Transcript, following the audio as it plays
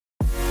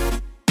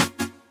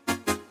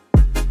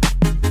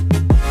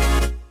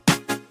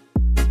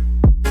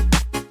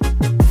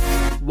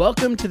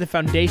Welcome to the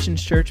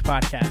Foundations Church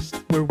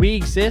podcast, where we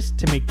exist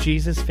to make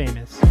Jesus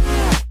famous.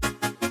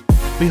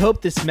 We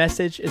hope this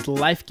message is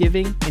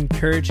life-giving,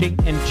 encouraging,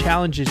 and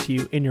challenges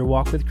you in your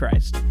walk with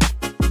Christ.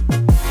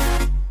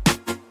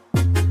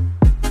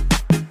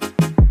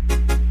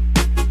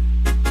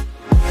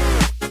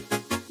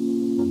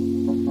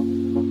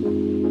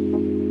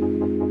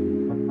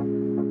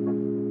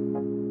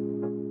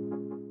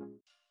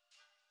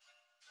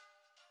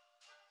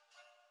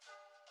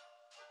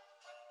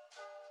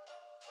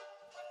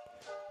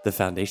 The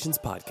Foundations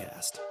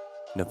Podcast,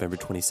 November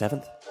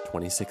 27th,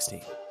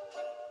 2016.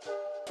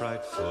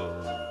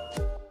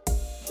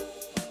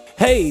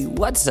 Hey,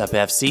 what's up,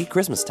 FC?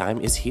 Christmas time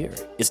is here.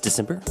 It's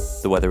December.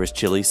 The weather is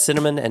chilly.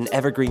 Cinnamon and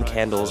evergreen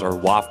candles are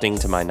wafting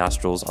to my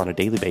nostrils on a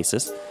daily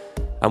basis.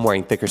 I'm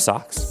wearing thicker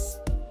socks.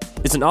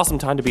 It's an awesome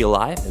time to be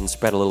alive and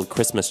spread a little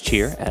Christmas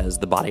cheer as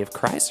the body of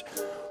Christ.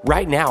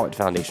 Right now at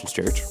Foundations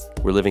Church,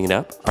 we're living it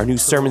up. Our new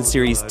sermon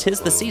series, 'Tis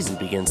the Season,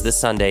 begins this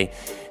Sunday.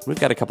 We've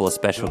got a couple of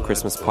special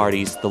Christmas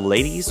parties. The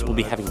ladies will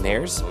be having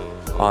theirs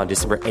on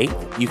December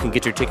 8th. You can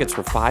get your tickets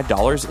for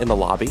 $5 in the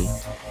lobby.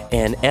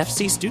 And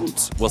FC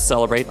students will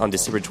celebrate on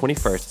December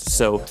 21st.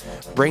 So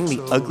bring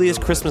the ugliest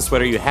Christmas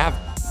sweater you have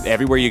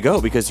everywhere you go,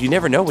 because you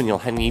never know when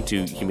you'll need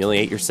to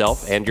humiliate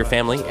yourself and your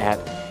family at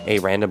a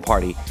random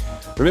party.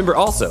 Remember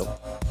also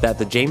that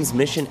the James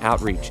Mission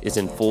Outreach is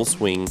in full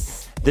swing.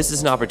 This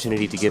is an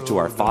opportunity to give to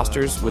our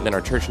fosters within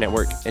our church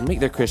network and make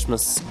their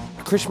Christmas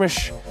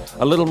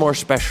a little more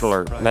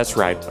specialer. That's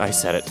right, I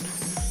said it.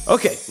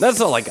 Okay,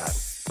 that's all I got.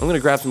 I'm going to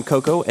grab some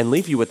cocoa and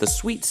leave you with the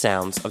sweet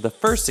sounds of the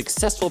first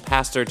successful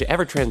pastor to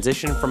ever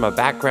transition from a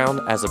background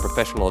as a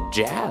professional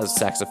jazz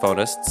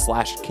saxophonist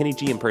 / Kenny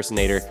G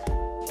impersonator,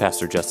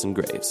 Pastor Justin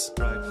Graves.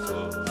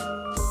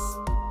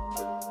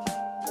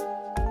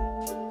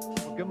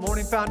 Good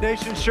morning,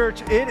 Foundations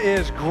Church. It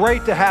is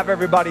great to have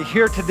everybody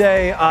here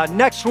today.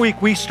 Next week,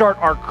 we start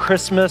our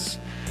Christmas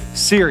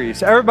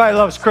series. Everybody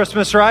loves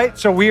Christmas, right?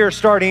 So we are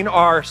starting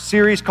our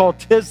series called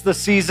 'Tis the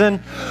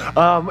Season.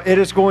 It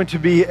is going to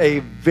be a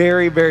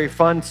very, very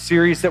fun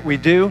series that we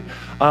do.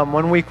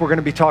 1 week, we're going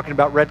to be talking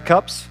about red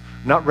cups,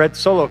 not red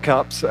solo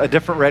cups, a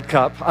different red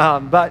cup.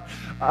 But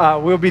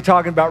we'll be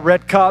talking about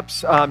red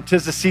cups.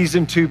 'Tis the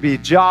season to be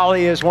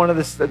jolly is one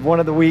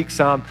of the weeks.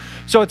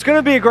 So it's going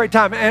to be a great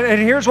time. And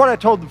here's what I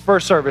told the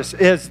first service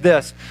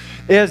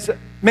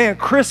man,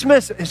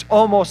 Christmas is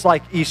almost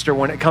like Easter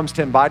when it comes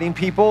to inviting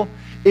people.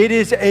 It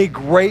is a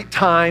great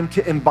time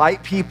to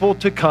invite people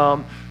to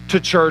come to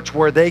church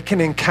where they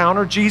can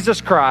encounter Jesus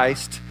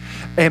Christ,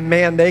 and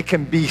man, they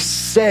can be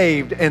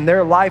saved and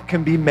their life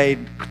can be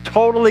made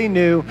totally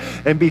new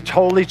and be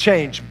totally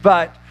changed.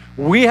 But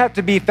we have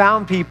to be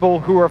found people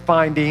who are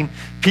finding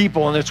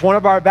people, and it's one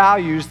of our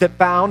values that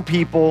found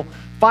people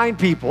find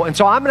people. And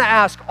so I'm going to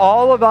ask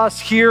all of us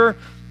here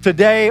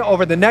today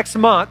over the next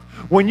month,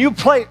 when you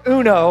play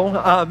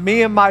Uno,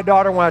 me and my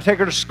daughter, when I take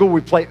her to school,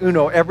 we play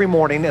Uno every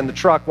morning in the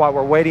truck while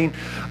we're waiting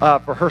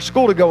for her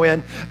school to go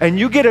in. And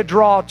you get a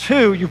draw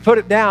two, you put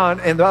it down,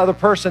 and the other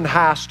person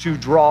has to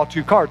draw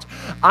 2 cards.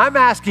 I'm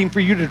asking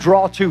for you to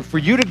draw 2, for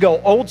you to go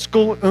old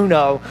school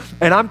Uno,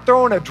 and I'm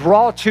throwing a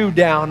draw 2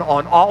 down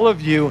on all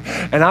of you,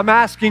 and I'm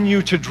asking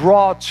you to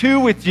draw 2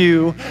 with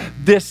you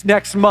this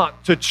next month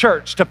to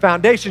church, to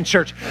Foundation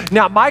Church.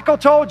 Now, Michael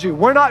told you,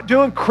 we're not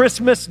doing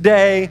Christmas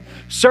Day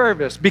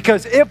service,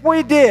 because if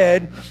we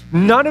did,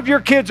 none of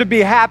your kids would be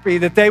happy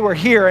that they were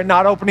here and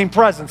not opening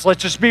presents.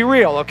 Let's just be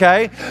real,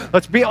 okay?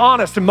 Let's be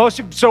honest.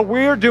 And so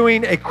we're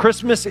doing a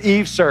Christmas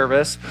Eve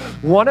service,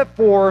 1 at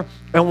 4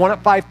 and 1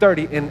 at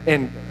 5:30.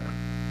 And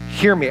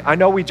hear me, I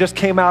know we just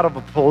came out of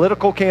a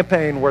political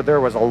campaign where there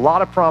was a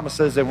lot of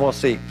promises, and we'll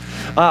see.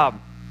 I'm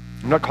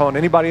not calling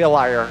anybody a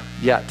liar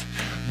yet,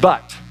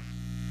 but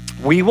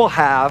we will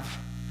have,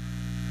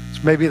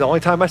 it's maybe the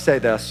only time I say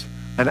this,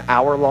 an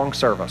hour-long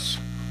service.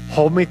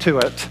 Hold me to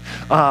it.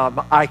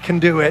 I can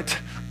do it.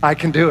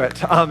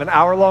 An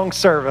hour-long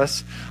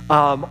service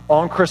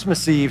on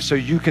Christmas Eve, so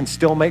you can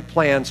still make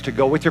plans to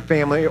go with your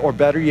family, or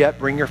better yet,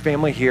 bring your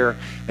family here,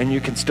 and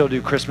you can still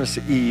do Christmas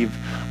Eve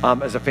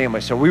as a family.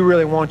 So we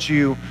really want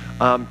you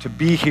to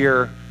be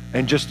here,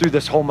 and just through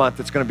this whole month,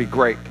 it's going to be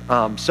great.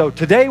 So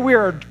today we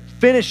are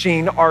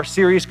finishing our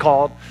series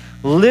called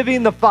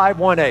Living the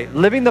 518.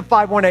 Living the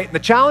 518. And the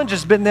challenge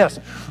has been this: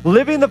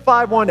 living the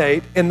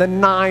 518 and the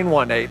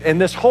 918. And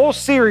this whole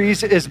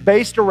series is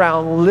based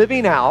around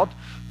living out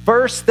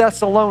 1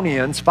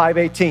 Thessalonians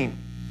 5:18.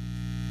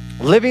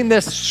 Living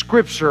this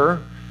scripture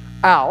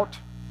out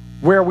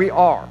where we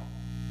are.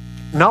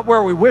 Not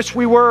where we wish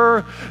we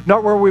were,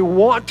 not where we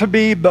want to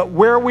be, but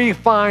where we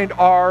find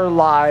our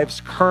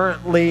lives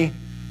currently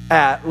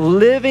at.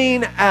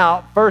 Living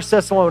out 1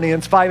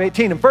 Thessalonians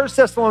 5:18. And 1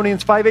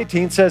 Thessalonians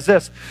 5:18 says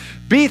this: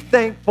 be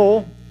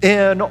thankful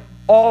in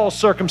all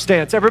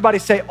circumstance. Everybody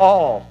say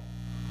all.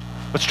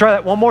 Let's try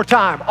that one more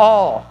time.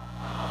 All.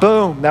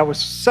 Boom. That was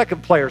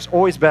second players,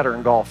 always better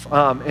in golf,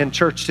 in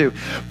church too.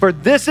 For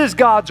this is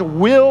God's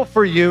will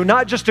for you,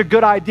 not just a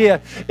good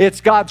idea. It's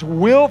God's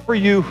will for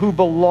you who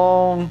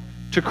belong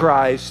to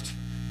Christ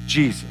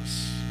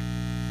Jesus.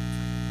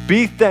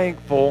 be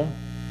thankful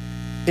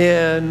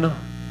in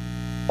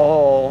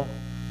all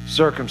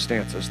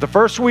circumstances. The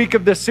first week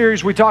of this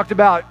series, we talked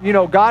about,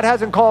 God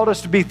hasn't called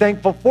us to be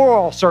thankful for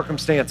all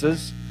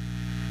circumstances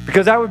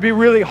because that would be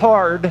really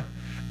hard,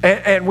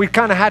 and we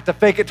kind of had to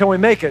fake it till we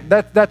make it.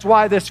 That's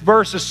why this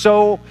verse is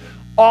so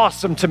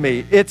awesome to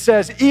me. It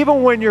says,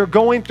 even when you're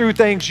going through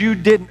things you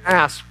didn't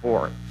ask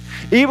for,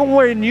 even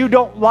when you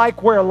don't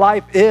like where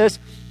life is,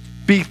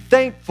 be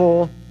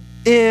thankful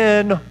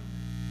in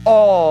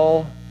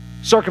all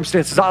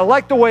circumstances. I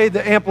like the way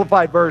the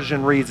Amplified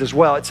Version reads as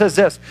well. It says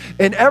this: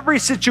 in every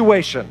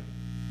situation,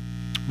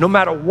 no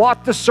matter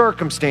what the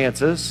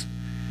circumstances,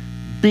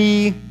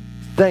 be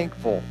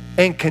thankful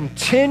and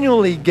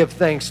continually give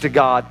thanks to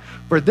God,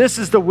 for this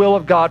is the will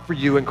of God for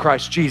you in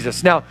Christ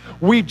Jesus. Now,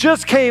 we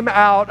just came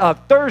out of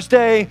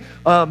Thursday.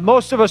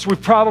 Most of us,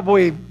 we've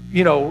probably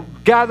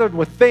gathered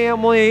with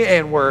family,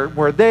 and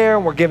we're there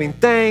and we're giving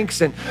thanks,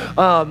 and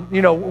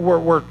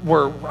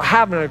we're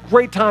having a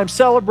great time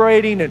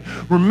celebrating and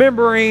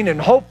remembering,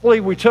 and hopefully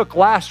we took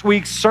last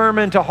week's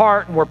sermon to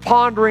heart, and we're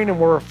pondering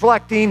and we're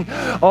reflecting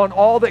on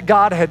all that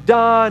God had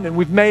done, and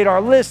we've made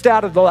our list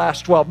out of the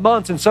last 12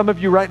 months, and some of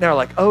you right now are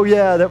like, oh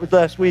yeah, that was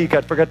last week,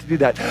 I forgot to do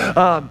that.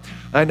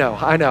 I know,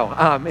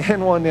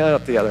 and one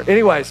up the other.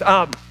 Anyways,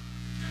 and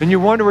you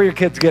wonder where your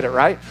kids get it,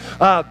 right?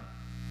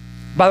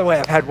 By the way,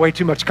 I've had way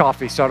too much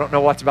coffee, so I don't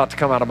know what's about to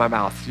come out of my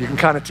mouth. You can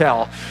kind of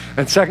tell.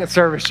 And second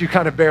service, you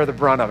kind of bear the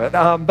brunt of it.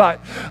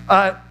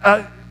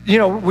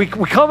 We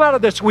come out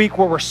of this week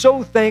where we're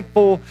so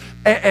thankful,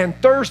 and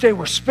Thursday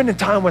we're spending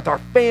time with our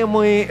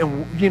family,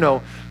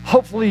 and,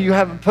 hopefully you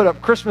haven't put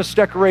up Christmas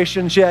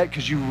decorations yet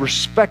because you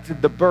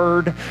respected the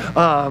bird.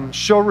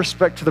 Show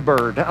respect to the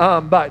bird.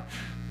 But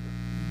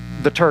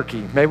the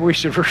turkey, maybe we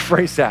should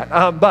rephrase that.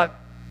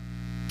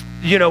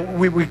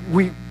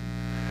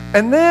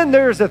 And then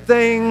there's a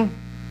thing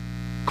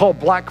called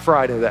Black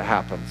Friday that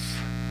happens.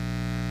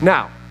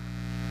 Now,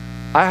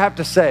 I have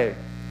to say,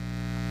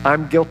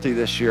 I'm guilty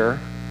this year.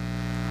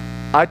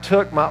 I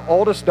took my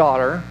oldest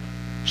daughter.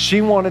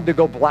 She wanted to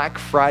go Black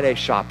Friday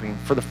shopping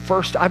for the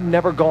first. I've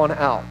never gone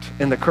out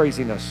in the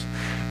craziness.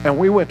 And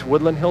we went to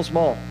Woodland Hills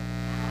Mall.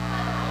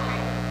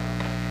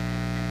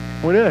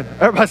 We did.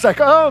 Everybody's like,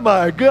 oh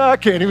my God, I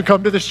can't even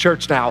come to this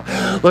church now.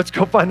 Let's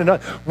go find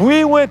another.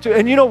 We went to,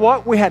 and you know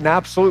what? We had an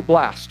absolute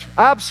blast.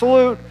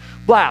 Absolute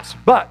blast.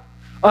 But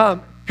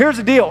here's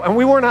the deal. And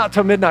we weren't out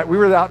till midnight. We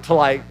were out till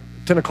like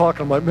 10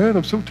 o'clock. And I'm like, man,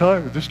 I'm so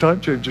tired. This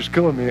time change is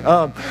killing me.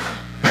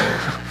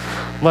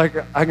 Like,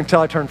 I can tell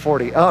I turned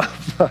 40.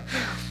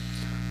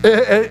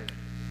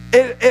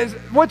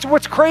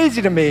 What's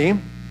crazy to me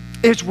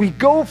is we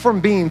go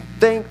from being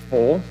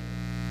thankful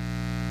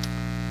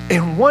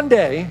in one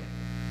day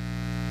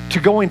to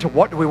going to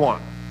what do we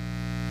want,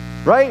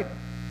 right?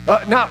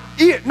 Now,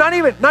 not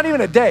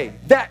even a day,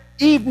 that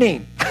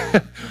evening.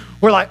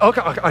 We're like,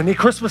 okay, I need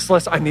Christmas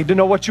list. I need to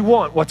know what you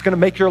want, what's gonna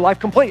make your life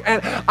complete.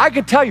 And I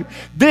can tell you,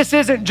 this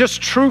isn't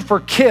just true for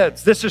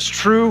kids. This is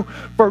true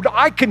for,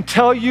 I can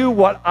tell you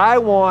what I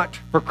want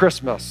for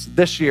Christmas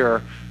this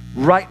year,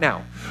 right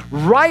now.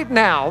 Right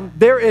now,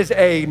 there is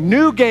a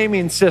new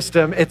gaming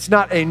system. It's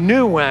not a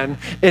new one.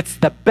 It's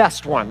the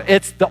best one.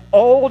 It's the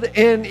old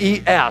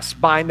NES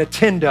by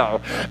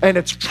Nintendo. And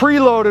it's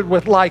preloaded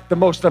with like the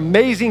most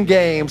amazing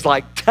games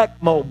like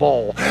Tecmo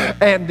Bowl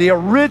and the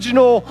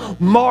original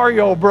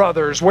Mario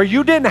Brothers, where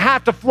you didn't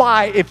have to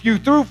fly. If you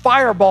threw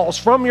fireballs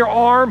from your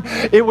arm,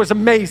 it was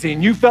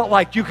amazing. You felt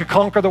like you could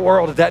conquer the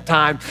world at that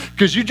time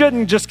because you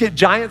didn't just get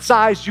giant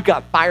size, you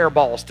got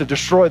fireballs to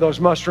destroy those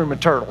mushroom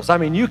and turtles. I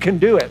mean, you can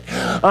do it.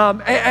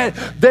 And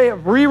they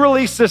have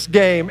re-released this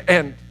game,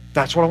 and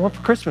that's what I want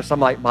for Christmas. I'm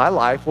like, my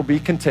life will be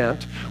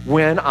content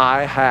when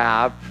I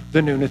have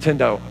the new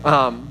Nintendo.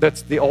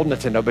 That's the old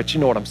Nintendo, but you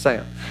know what I'm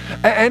saying.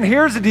 And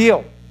here's the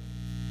deal,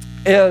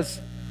 is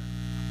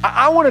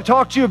I want to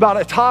talk to you about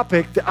a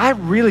topic that I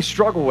really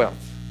struggle with.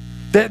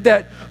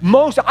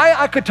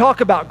 I could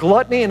talk about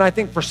gluttony, and I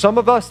think for some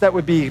of us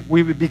we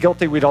would be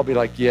guilty. We'd all be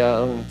like,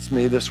 yeah, it's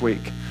me this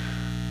week.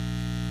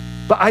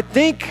 But I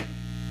think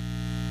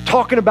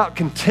talking about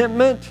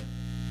contentment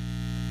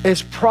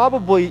is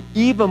probably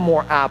even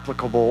more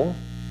applicable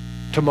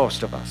to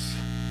most of us,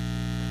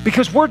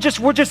 because we're just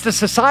a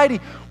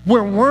society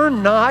where we're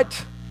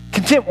not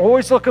content. We're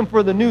always looking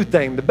for the new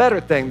thing, the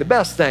better thing, the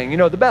best thing,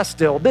 the best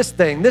still, this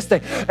thing.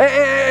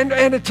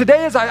 And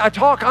today as I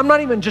talk, I'm not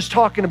even just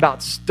talking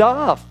about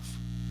stuff.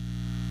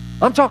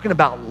 I'm talking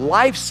about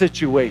life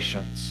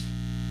situations.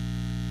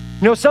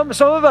 Some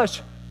of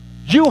us,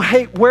 you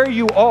hate where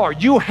you are.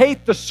 You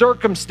hate the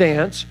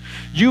circumstance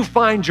you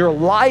find your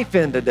life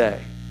in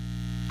today.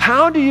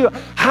 How do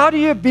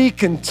you be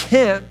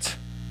content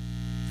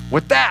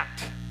with that?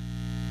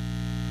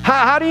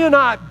 How do you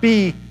not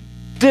be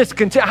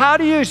discontent? How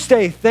do you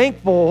stay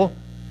thankful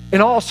in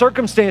all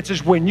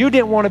circumstances when you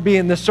didn't want to be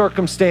in this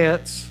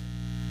circumstance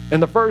in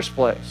the first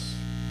place?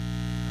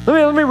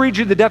 Let me read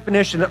you the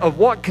definition of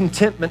what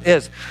contentment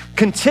is.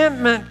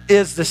 Contentment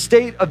is the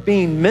state of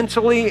being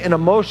mentally and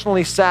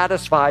emotionally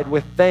satisfied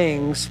with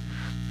things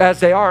as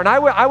they are. And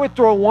I would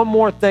throw one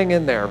more thing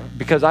in there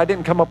because I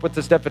didn't come up with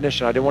this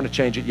definition. I didn't want to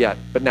change it yet,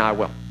 but now I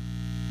will.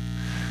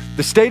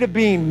 The state of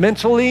being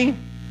mentally,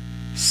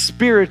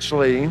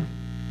 spiritually,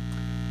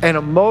 and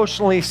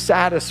emotionally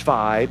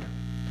satisfied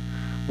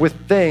with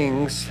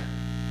things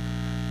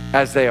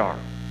as they are.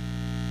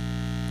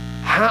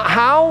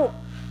 How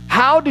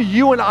do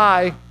you and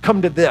I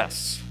come to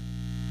this?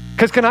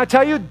 Because can I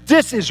tell you,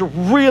 this is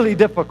really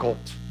difficult.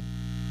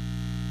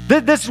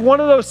 This is one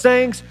of those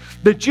things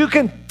that you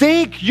can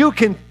think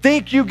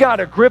you got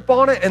a grip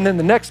on it, and then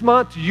the next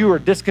month you are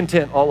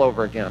discontent all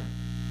over again.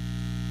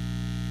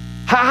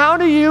 How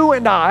do you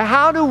and I,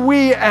 how do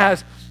we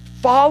as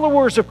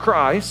followers of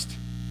Christ,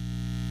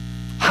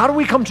 how do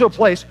we come to a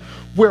place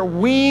where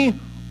we're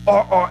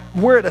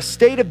at a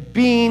state of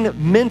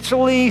being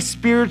mentally,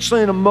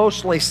 spiritually, and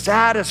emotionally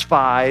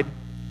satisfied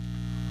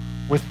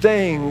with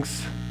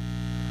things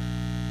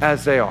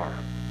as they are?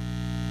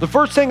 The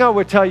first thing I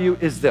would tell you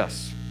is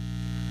this,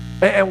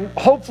 and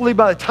hopefully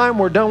by the time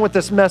we're done with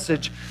this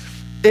message,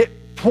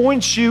 it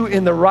points you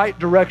in the right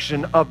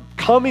direction of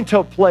coming to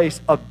a place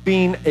of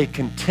being a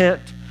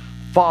content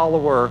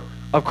follower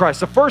of Christ.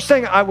 The first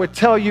thing I would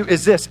tell you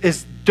is this,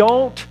 is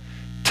don't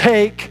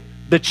take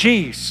the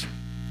cheese.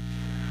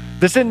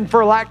 This isn't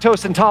for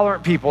lactose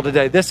intolerant people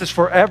today. This is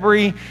for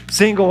every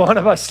single one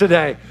of us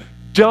today.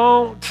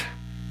 Don't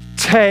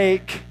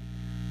take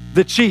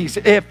the cheese.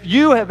 If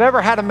you have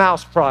ever had a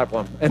mouse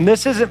problem, and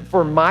this isn't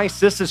for mice,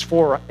 this is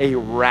for a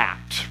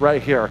rat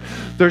right here.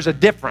 There's a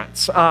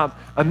difference.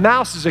 A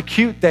mouse is a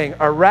cute thing.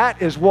 A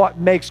rat is what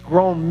makes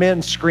grown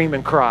men scream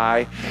and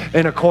cry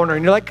in a corner.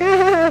 And you're like,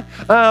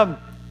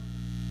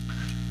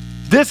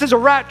 this is a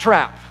rat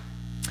trap.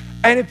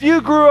 And if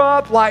you grew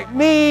up like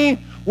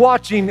me,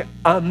 watching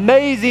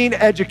amazing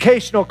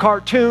educational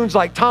cartoons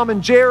like Tom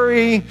and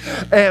Jerry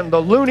and the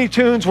Looney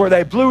Tunes where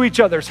they blew each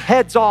other's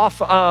heads off,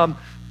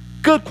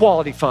 good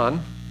quality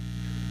fun.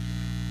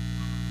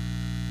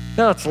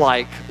 Now it's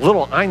like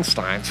little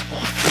Einsteins.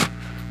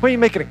 What are you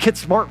making a kid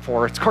smart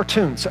for? It's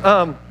cartoons.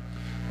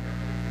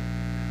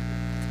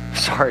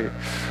 Sorry.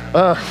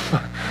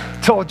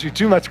 Told you,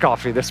 too much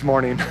coffee this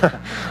morning.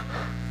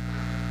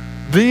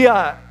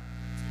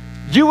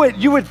 You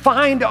would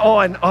find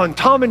on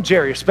Tom and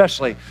Jerry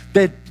especially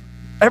that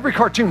every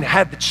cartoon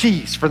had the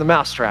cheese for the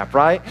mousetrap,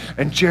 right?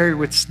 And Jerry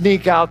would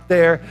sneak out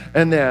there,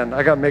 and then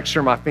I gotta make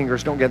sure my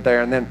fingers don't get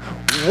there, and then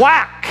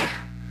whack,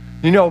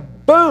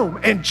 boom,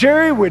 and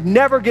Jerry would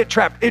never get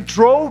trapped. It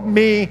drove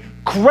me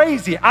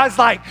crazy. I was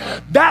like,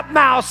 that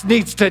mouse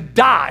needs to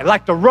die,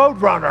 like the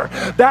Roadrunner.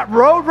 That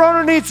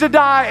Roadrunner needs to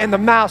die, and the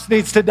mouse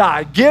needs to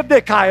die. Give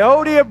the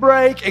coyote a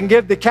break and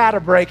give the cat a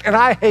break, and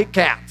I hate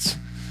cats.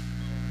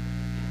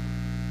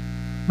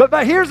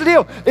 But here's the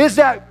deal, is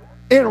that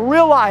in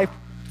real life,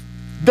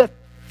 the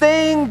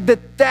thing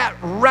that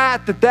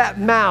rat, that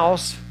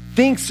mouse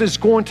thinks is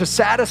going to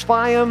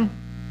satisfy him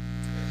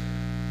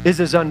is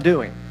his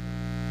undoing.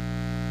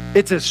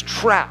 It's his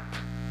trap.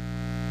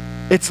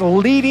 It's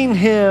leading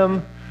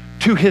him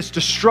to his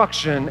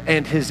destruction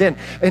and his end.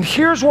 And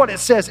here's what it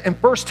says in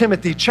 1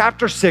 Timothy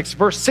chapter 6,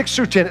 verse 6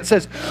 through 10. It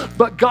says,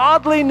 but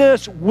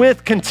godliness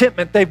with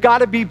contentment, they've got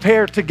to be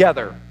paired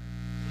together,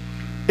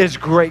 is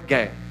great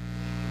gain.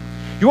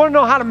 You want to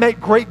know how to make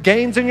great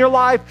gains in your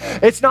life?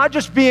 It's not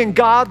just being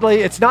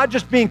godly, it's not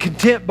just being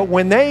content, but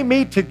when they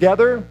meet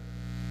together,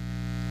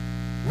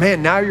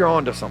 man, now you're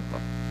onto something.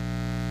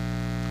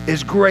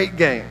 Is great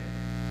gain.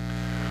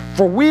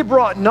 For we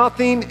brought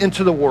nothing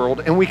into the world,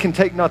 and we can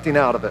take nothing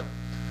out of it.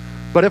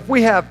 But if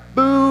we have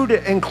food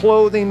and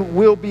clothing,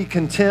 we'll be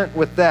content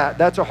with that.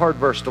 That's a hard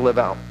verse to live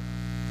out.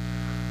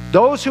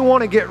 Those who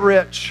want to get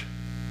rich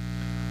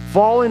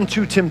fall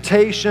into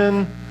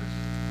temptation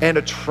and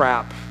a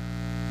trap,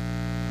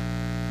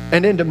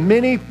 and into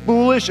many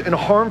foolish and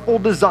harmful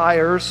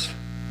desires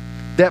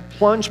that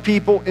plunge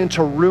people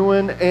into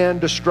ruin and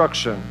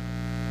destruction.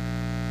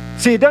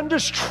 See, it doesn't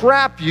just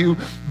trap you,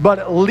 but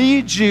it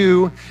leads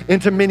you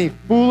into many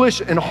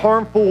foolish and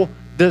harmful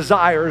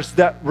desires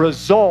that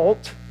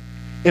result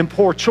in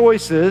poor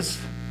choices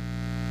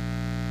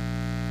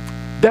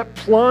that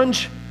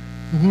plunge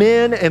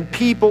men and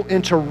people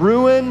into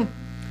ruin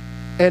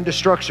and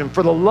destruction.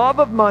 For the love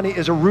of money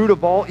is a root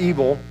of all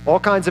evil, all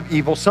kinds of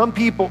evil. Some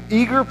people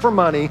eager for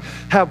money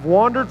have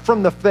wandered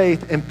from the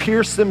faith and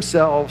pierced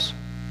themselves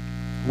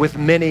with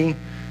many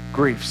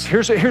griefs.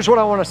 Here's what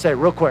I want to say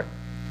real quick.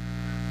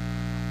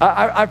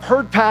 I've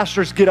heard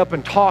pastors get up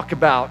and talk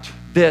about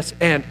this,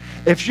 and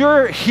if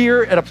you're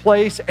here at a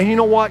place and you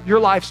know what, your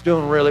life's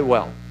doing really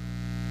well.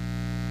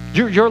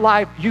 Your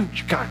life, you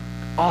got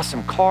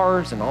awesome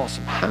cars and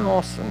awesome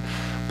house and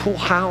pool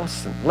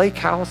house and lake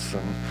house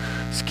and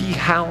ski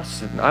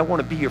house, and I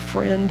want to be your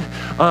friend.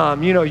 I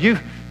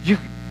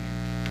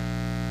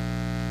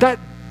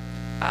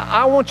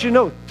want you to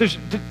know,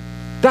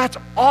 that's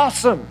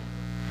awesome.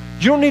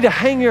 You don't need to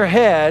hang your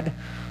head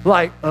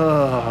like,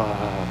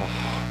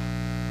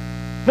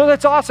 No,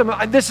 that's awesome.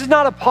 This is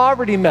not a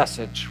poverty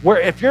message where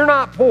if you're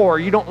not poor,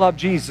 you don't love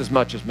Jesus as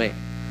much as me.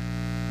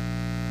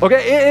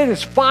 Okay, it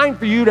is fine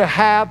for you to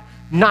have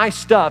nice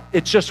stuff.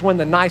 It's just when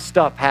the nice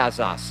stuff has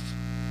us.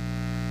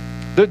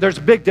 There's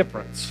a big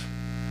difference.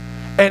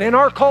 And in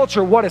our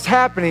culture, what is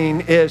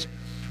happening is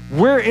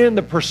we're in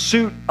the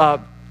pursuit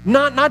of,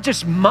 not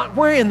just money,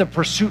 we're in the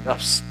pursuit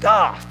of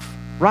stuff,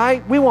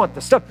 right? We want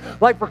the stuff.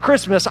 Like for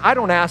Christmas, I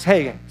don't ask,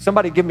 hey,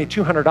 somebody give me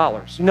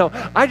 $200. No,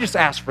 I just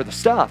ask for the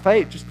stuff.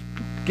 Hey, just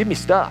give me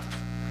stuff.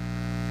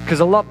 Because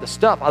I love the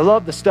stuff. I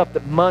love the stuff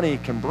that money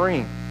can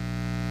bring.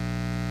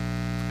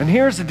 And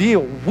here's the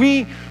deal.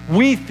 We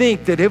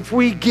think that if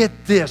we get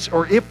this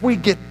or if we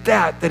get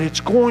that it's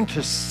going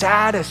to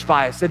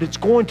satisfy us, that it's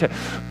going to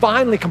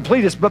finally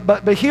complete us.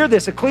 But hear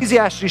this,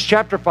 Ecclesiastes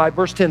chapter 5,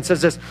 verse 10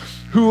 says this,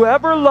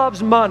 whoever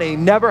loves money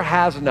never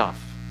has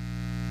enough.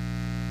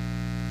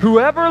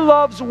 Whoever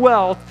loves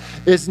wealth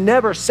is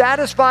never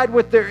satisfied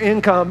with their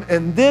income,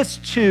 and this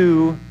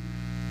too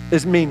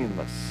is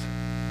meaningless.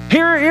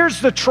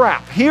 Here's the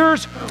trap.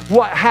 Here's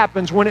what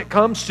happens when it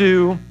comes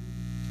to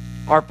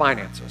our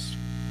finances.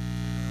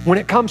 When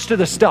it comes to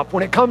the stuff,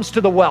 when it comes to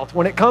the wealth,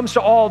 when it comes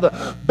to all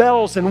the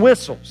bells and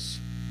whistles,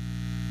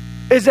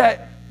 is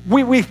that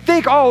we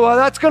think, oh, well,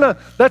 that's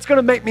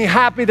gonna make me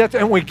happy.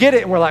 And we get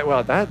it, and we're like,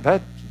 well,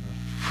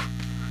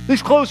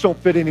 these clothes don't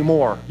fit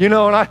anymore, and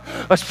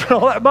I spent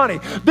all that money.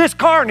 This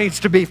car needs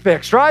to be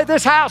fixed, right?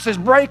 This house is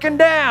breaking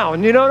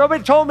down,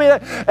 nobody told me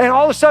that. And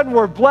all of a sudden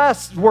we're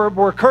blessed,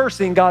 we're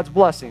cursing God's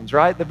blessings,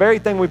 right? The very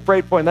thing we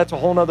prayed for, and that's a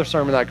whole nother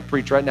sermon that I could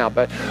preach right now,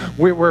 but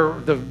we're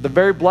the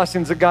very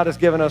blessings that God has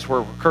given us,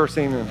 we're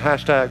cursing, and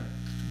hashtag,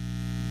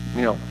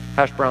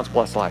 hash browns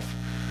blessed life.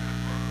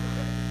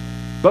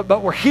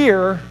 But we're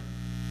here,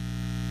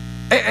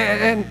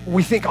 and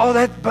we think,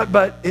 oh,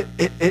 but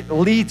it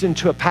leads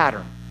into a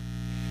pattern.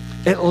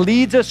 It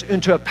leads us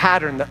into a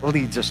pattern that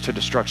leads us to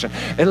destruction.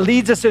 It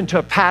leads us into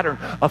a pattern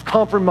of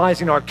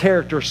compromising our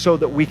character so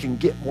that we can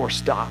get more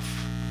stuff.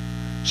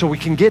 So we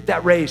can get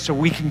that raise, so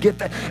we can get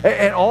that.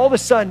 And all of a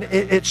sudden,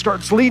 it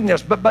starts leading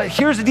us. But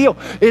here's the deal,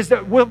 is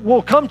that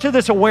we'll come to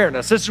this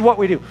awareness. This is what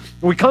we do.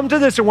 We come to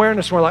this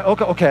awareness, and we're like,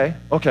 okay.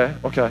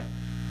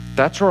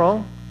 That's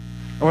wrong.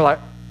 And we're like,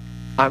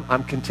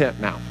 I'm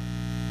content now.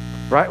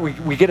 Right?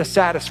 We get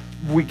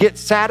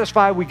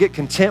satisfied, we get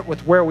content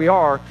with where we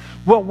are.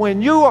 Well,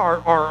 when you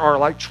are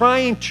like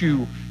trying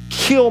to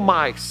kill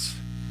mice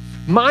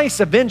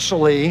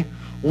eventually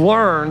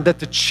learn that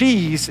the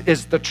cheese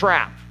is the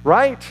trap,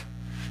 right?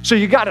 So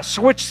you got to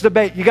switch the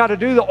bait. You got to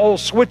do the old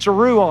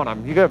switcheroo on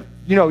them. You got,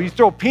 you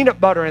throw peanut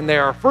butter in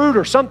there or fruit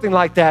or something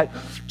like that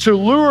to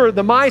lure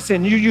the mice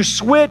in. You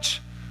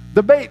switch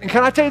the bait. And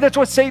can I tell you, that's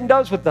what Satan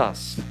does with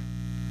us.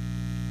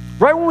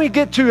 Right when we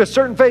get to a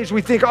certain phase,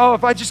 we think, oh,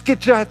 if I just get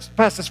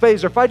past this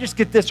phase, or if I just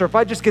get this, or if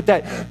I just get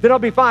that, then I'll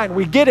be fine.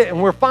 We get it,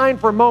 and we're fine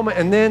for a moment,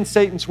 and then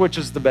Satan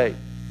switches the bait.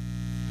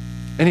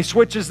 And he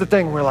switches the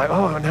thing. We're like,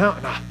 oh, no,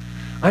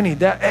 I need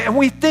that. And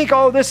we think,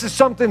 oh, this is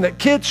something that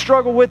kids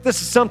struggle with.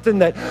 This is something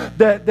that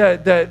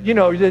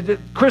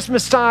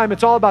Christmas time,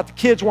 it's all about the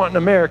kids wanting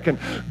American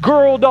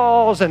Girl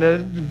dolls and a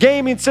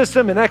gaming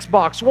system and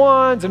Xbox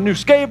Ones and new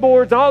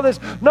skateboards and all this.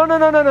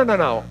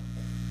 No.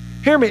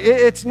 Hear me,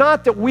 it's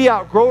not that we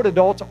outgrow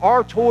adults.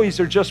 Our toys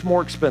are just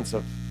more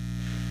expensive.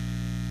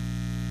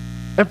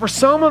 And for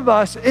some of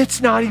us,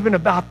 it's not even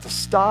about the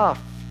stuff.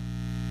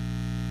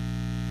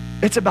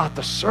 It's about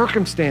the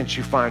circumstance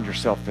you find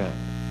yourself in.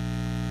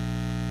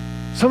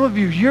 Some of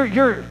you, you're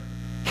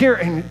here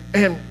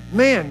and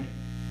man,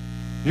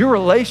 your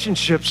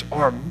relationships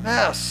are a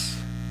mess.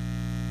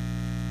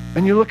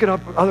 And you look at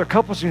other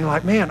couples and you're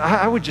like, man,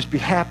 I would just be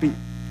happy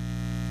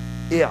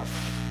if.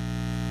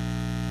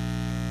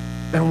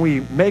 And we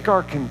make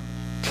our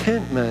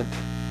contentment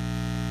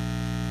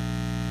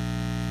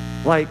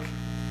like,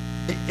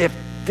 if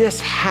this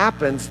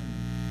happens,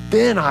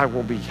 then I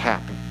will be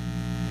happy.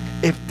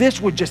 If this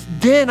would just,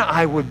 then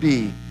I would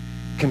be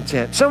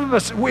content. Some of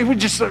us,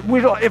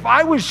 if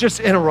I was just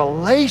in a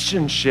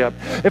relationship,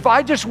 if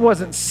I just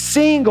wasn't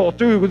single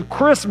through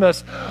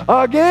Christmas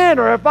again,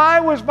 or if I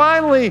was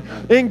finally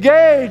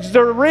engaged,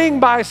 the ring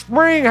by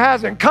spring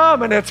hasn't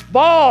come and it's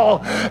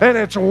fall and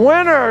it's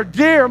winter,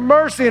 dear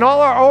mercy, and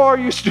all our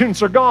ORU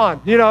students are gone.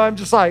 I'm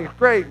just like,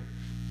 great.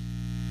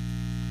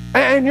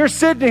 And you're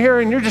sitting here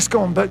and you're just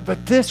going,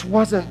 but this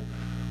wasn't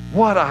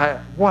what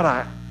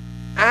I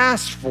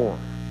asked for.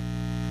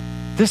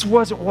 This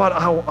wasn't what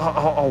I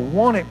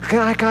wanted. Can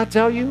I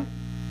tell you?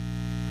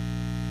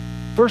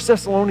 1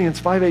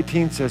 Thessalonians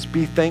 5:18 says,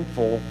 be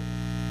thankful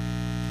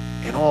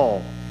in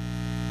all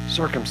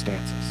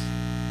circumstances.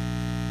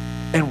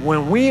 And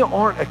when we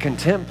aren't a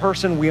content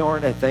person, we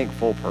aren't a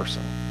thankful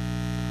person.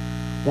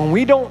 When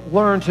we don't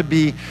learn to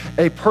be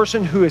a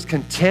person who is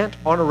content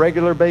on a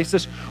regular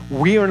basis,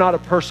 we are not a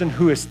person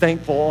who is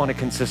thankful on a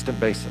consistent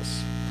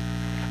basis.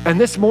 And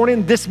this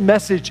morning, this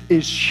message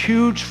is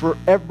huge for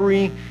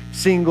every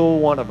single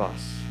one of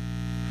us.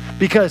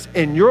 Because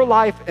in your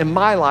life and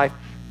my life,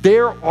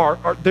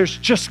 there's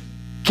just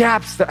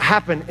gaps that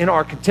happen in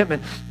our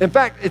contentment. In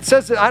fact, it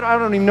says that, I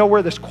don't even know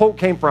where this quote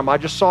came from. I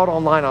just saw it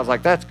online. I was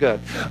like, that's good.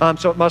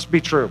 So it must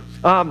be true.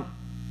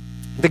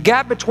 The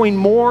gap between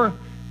more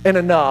and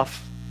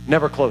enough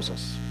never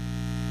closes.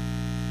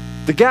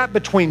 The gap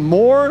between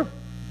more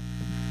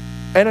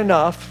and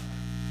enough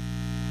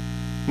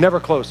never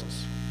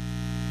closes.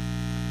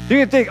 You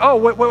can think, oh,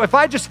 well, if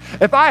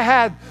I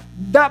had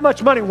that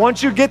much money,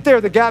 once you get there,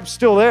 the gap's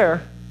still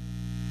there.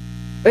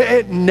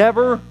 It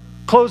never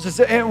closes.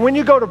 And when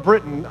you go to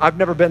Britain, I've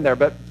never been there,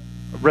 but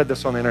I've read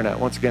this on the internet.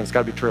 Once again, it's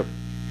got to be true.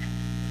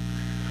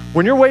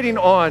 When you're waiting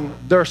on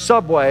their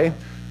subway,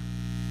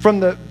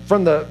 from the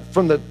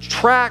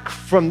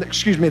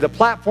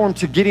platform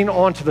to getting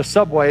onto the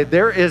subway,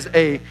 there is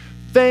a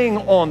thing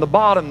on the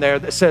bottom there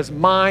that says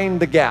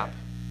 "Mind the gap,"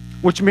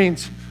 which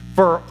means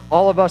for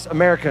all of us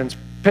Americans,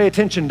 pay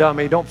attention,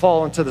 dummy. Don't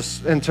fall into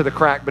the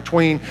crack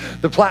between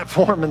the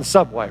platform and the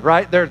subway,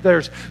 right?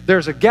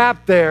 There's a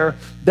gap there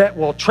that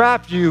will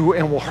trap you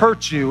and will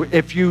hurt you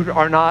if you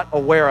are not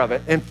aware of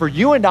it. And for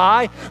you and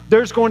I,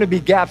 there's going to be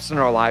gaps in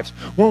our lives.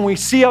 When we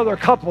see other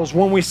couples,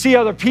 when we see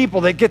other people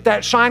that get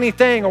that shiny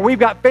thing, or we've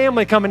got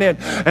family coming in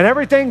and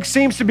everything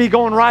seems to be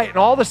going right, and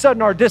all of a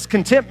sudden our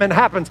discontentment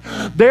happens,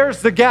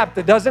 there's the gap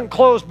that doesn't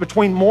close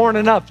between more and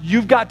enough.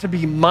 You've got to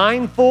be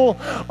mindful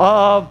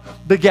of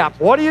the gap.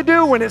 What do you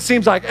do when it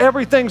seems like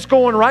everything's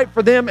going right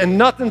for them and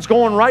nothing's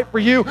going right for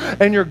you,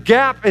 and your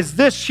gap is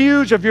this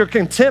huge of your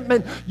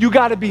contentment? You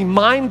got to be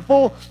mindful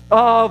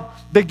of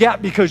the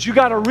gap, because you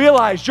got to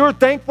realize your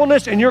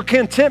thankfulness and your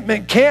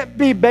contentment can't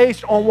be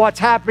based on what's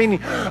happening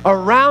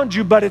around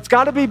you, but it's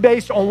got to be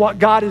based on what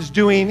God is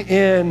doing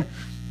in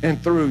and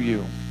through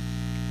you.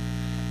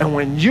 And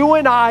when you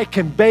and I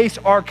can base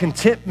our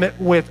contentment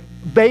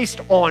based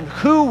on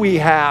who we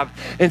have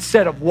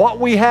instead of what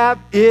we have,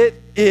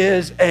 it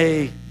is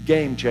a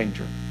game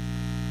changer.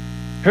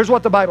 Here's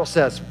what the Bible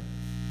says.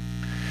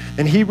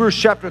 In Hebrews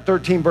chapter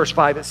 13, verse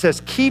 5, it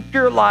says, "Keep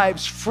your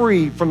lives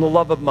free from the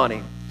love of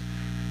money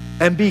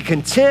and be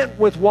content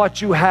with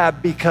what you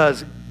have,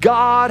 because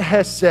God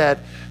has said,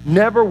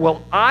 never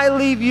will I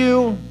leave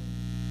you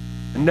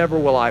and never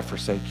will I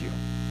forsake you."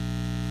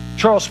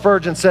 Charles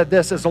Spurgeon said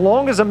this: "As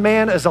long as a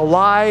man is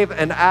alive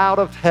and out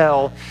of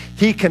hell,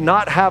 he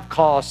cannot have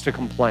cause to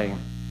complain."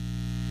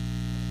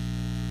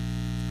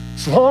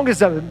 As long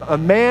as a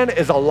man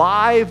is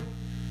alive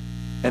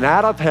and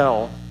out of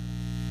hell,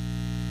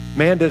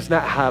 man does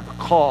not have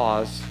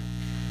cause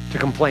to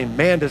complain.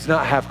 Man does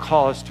not have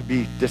cause to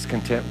be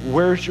discontent.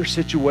 Where's your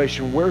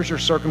situation? Where's your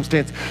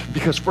circumstance?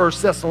 Because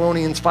 1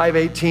 Thessalonians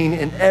 5:18,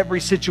 in every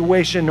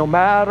situation, no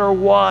matter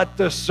what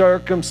the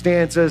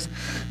circumstances,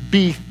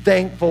 be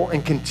thankful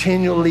and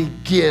continually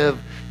give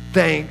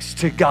thanks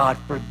to God,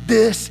 for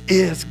this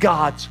is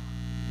God's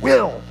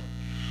will.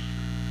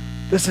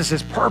 This is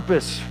his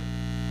purpose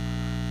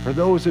for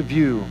those of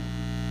you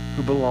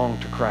who belong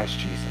to Christ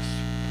Jesus.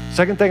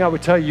 Second thing I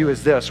would tell you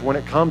is this: when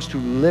it comes to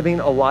living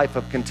a life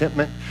of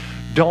contentment,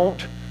 don't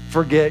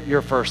forget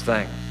your first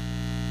thing.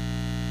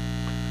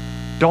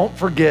 Don't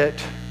forget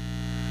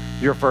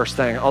your first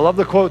thing. I love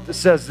the quote that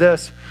says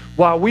this: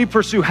 "While we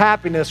pursue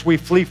happiness, we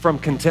flee from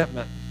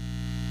contentment."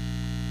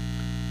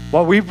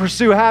 While we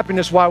pursue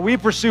happiness, while we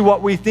pursue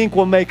what we think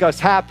will make us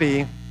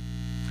happy,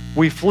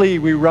 we flee,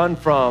 we run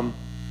from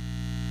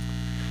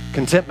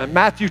contentment.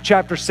 Matthew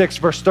chapter 6,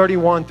 verse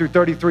 31 through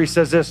 33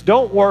 says this: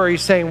 "Don't worry,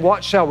 saying,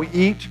 what shall we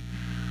eat?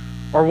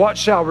 Or what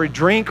shall we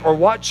drink? Or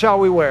what shall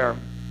we wear?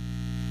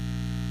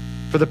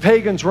 For the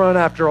pagans run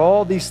after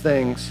all these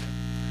things,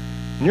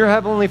 and your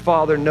heavenly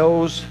Father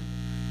knows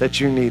that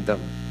you need them.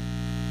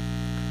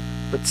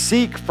 But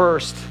seek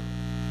first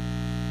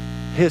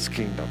his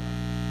kingdom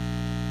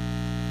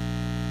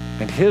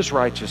and his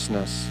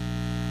righteousness,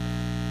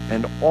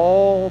 and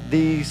all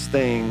these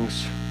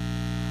things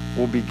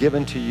will be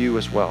given to you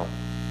as well."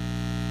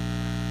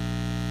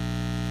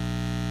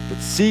 But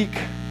seek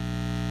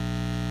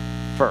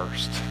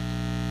first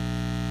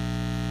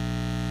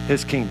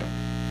his kingdom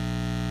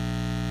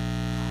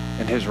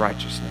and his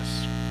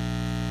righteousness.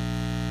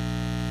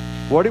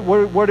 What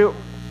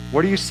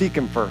are you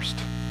seeking first?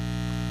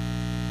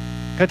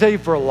 Can I tell you,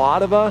 for a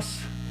lot of us,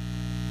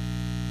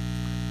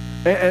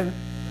 and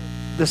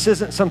this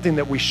isn't something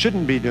that we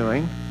shouldn't be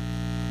doing,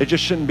 it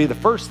just shouldn't be the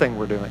first thing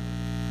we're doing.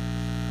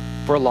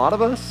 For a lot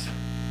of us,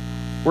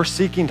 we're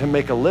seeking to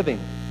make a living.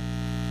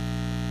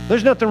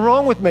 There's nothing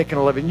wrong with making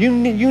a living. You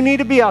need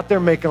to be out there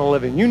making a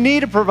living. You need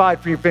to provide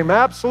for your family.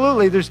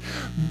 Absolutely. There's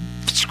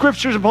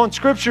scriptures upon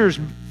scriptures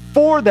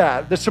for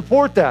that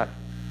support that.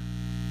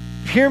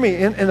 Hear me,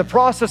 in the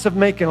process of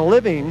making a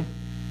living,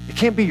 it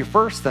can't be your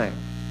first thing.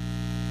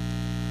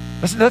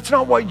 That's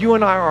not what you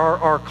and I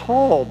are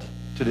called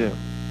to do.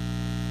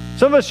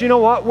 Some of us, you know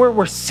what,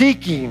 we're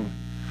seeking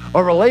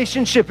a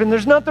relationship, and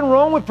there's nothing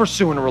wrong with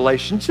pursuing a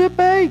relationship.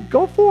 Hey,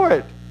 go for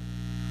it.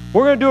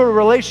 We're going to do a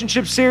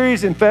relationship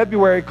series in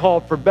February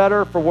called For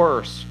Better, For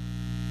Worse.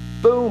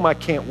 Boom, I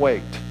can't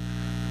wait.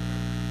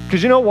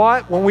 Because you know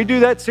what? When we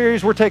do that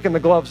series, we're taking the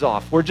gloves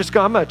off. I'm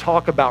going to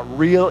talk about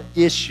real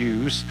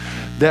issues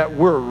that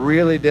we're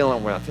really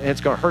dealing with, and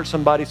it's going to hurt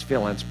somebody's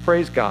feelings.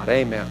 Praise God.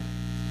 Amen.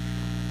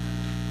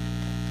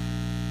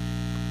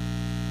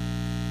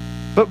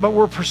 But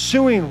we're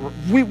pursuing,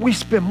 we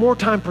spend more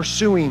time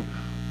pursuing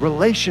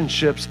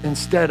relationships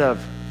instead of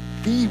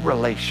the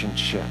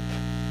relationship.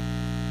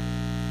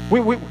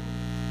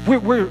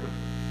 We're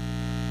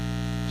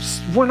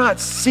not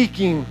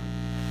seeking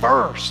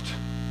first.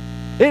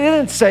 It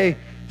didn't say,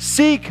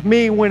 seek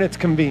me when it's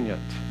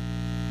convenient.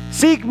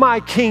 Seek my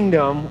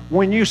kingdom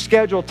when you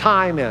schedule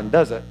time in,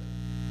 does it?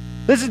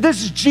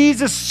 This is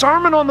Jesus'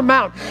 Sermon on the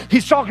Mount.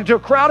 He's talking to a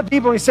crowd of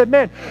people and he said,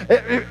 man,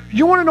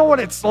 you want to know what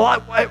it's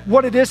like,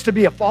 what it is to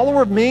be a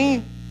follower of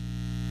me?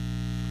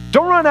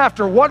 Don't run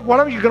after what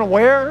are you going to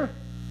wear?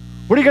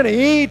 What are you going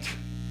to eat?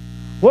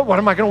 What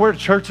am I going to wear to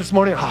church this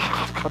morning? Oh,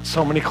 I've got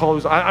so many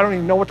clothes. I don't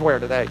even know what to wear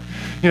today.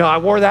 I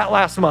wore that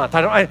last month.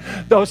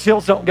 Those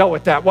heels don't go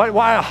with that.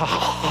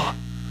 Why?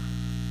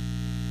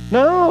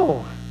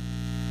 No.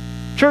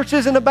 Church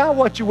isn't about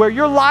what you wear.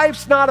 Your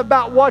life's not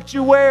about what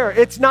you wear.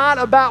 It's not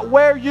about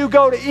where you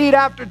go to eat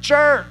after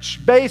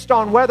church based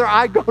on whether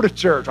I go to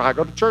church. I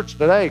go to church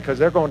today because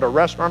they're going to a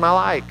restaurant I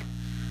like.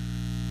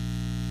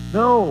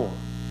 No.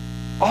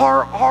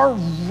 Our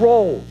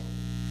role,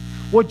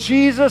 what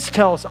Jesus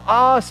tells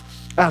us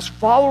as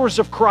followers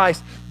of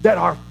Christ, that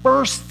our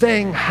first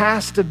thing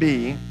has to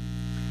be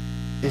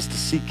is to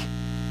seek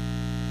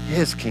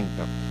his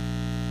kingdom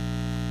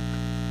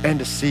and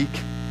to seek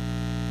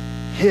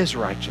his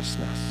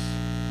righteousness.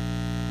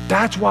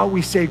 That's why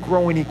we say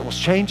growing equals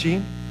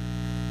changing,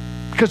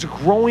 because a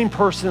growing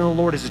person in the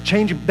Lord is a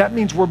changing. That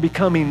means we're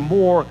becoming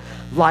more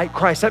like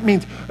Christ. That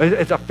means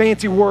it's a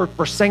fancy word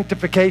for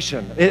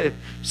sanctification.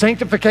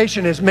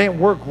 Sanctification is, man,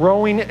 we're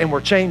growing and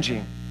we're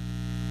changing.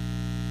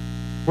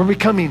 We're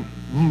becoming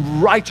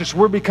righteous.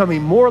 We're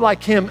becoming more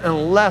like him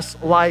and less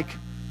like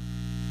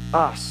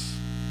us.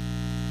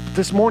 But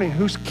this morning,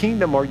 whose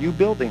kingdom are you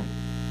building?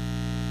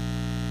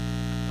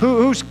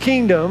 Whose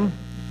kingdom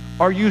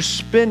are you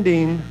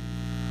spending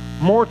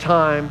more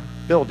time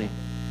building?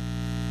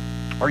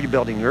 Are you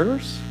building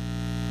yours?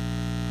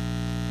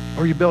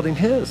 Or are you building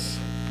his?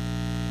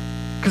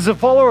 Because the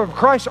follower of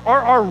Christ,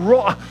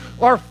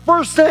 our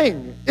first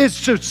thing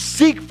is to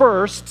seek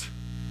first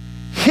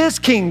his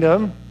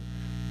kingdom,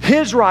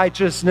 his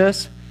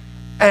righteousness,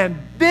 and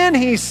then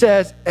he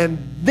says, and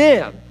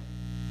then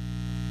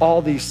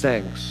all these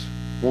things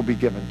will be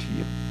given to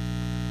you.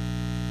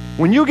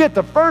 When you get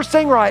the first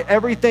thing right,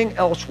 everything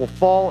else will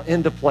fall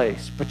into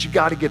place. But you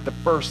got to get the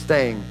first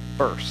thing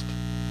first.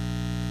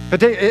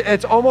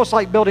 It's almost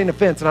like building a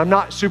fence, and I'm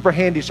not super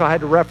handy, so I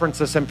had to reference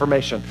this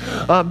information.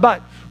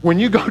 But when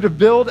you go to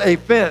build a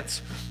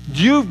fence,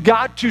 you've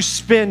got to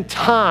spend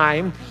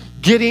time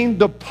getting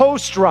the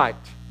post right.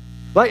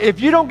 Like if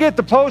you don't get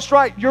the post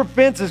right, your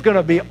fence is going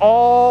to be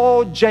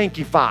all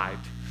jankified.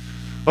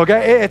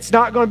 Okay, it's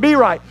not going to be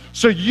right.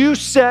 So you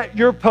set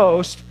your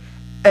post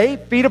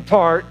 8 feet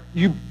apart.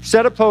 You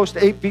set a post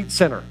 8 feet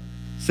center.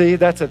 See,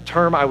 that's a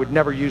term I would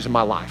never use in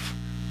my life.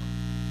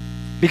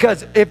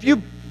 Because if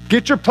you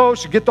get your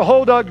post, you get the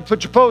hole dug, you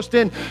put your post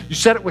in, you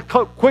set it with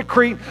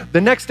Quikrete,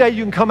 the next day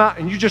you can come out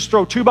and you just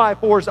throw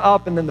 2x4s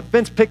up and then the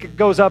fence picket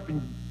goes up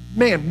and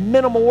man,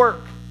 minimal work.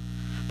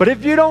 But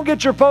if you don't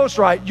get your post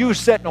right, you're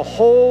setting a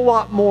whole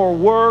lot more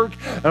work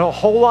and a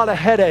whole lot of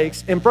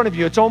headaches in front of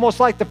you. It's almost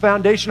like the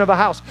foundation of a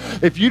house.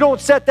 If you don't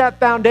set that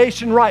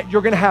foundation right,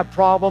 you're going to have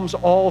problems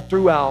all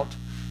throughout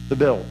the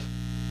build.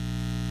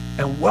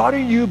 And what are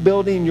you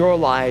building your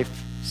life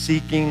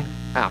seeking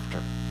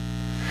after?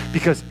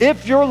 Because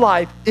if your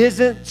life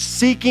isn't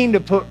seeking to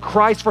put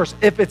Christ first,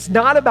 if it's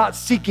not about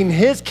seeking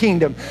his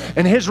kingdom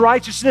and his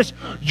righteousness,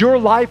 your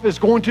life is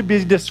going to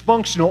be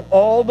dysfunctional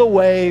all the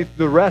way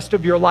the rest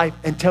of your life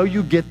until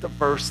you get the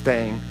first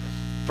thing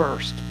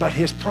first. But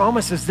his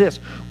promise is this: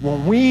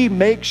 when we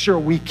make sure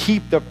we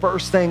keep the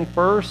first thing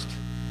first,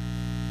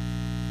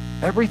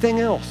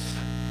 everything else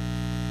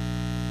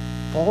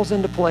falls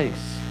into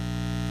place.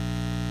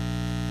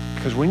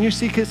 Because when you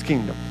seek his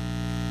kingdom,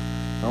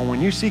 and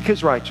when you seek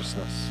his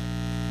righteousness,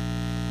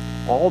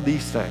 all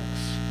these things,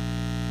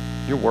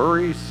 your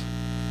worries,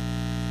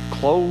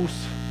 clothes,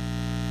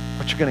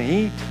 what you're going to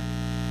eat,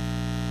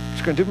 what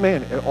you're going to do,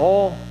 man, it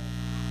all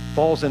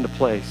falls into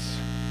place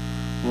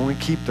when we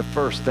keep the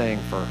first thing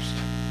first.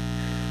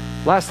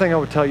 Last thing I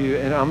would tell you,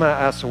 and I'm going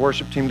to ask the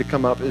worship team to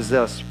come up, is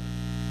this,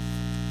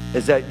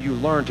 is that you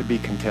learn to be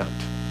content.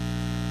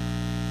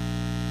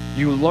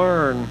 You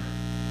learn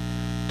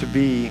to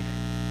be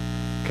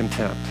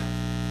content.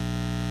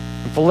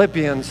 In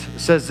Philippians, it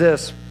says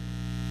this,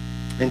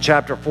 in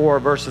chapter 4,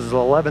 verses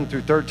 11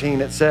 through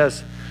 13, it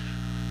says,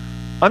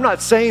 I'm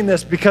not saying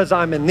this because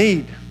I'm in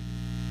need,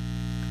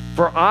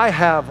 for I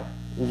have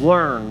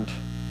learned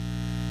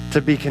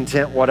to be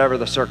content whatever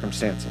the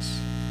circumstances.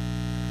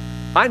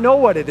 I know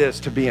what it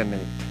is to be in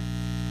need.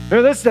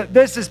 You know,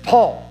 this is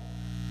Paul,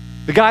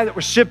 the guy that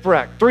was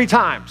shipwrecked 3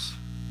 times,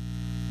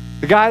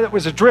 the guy that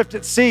was adrift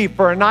at sea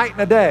for a night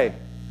and a day,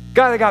 the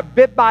guy that got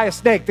bit by a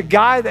snake, the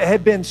guy that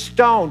had been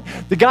stoned,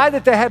 the guy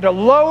that they had to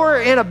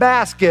lower in a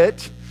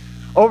basket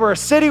over a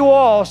city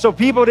wall so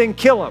people didn't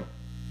kill him.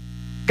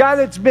 Guy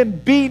that's been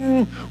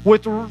beaten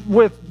with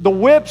the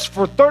whips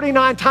for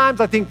 39 times,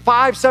 I think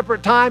 5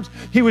 separate times.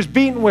 He was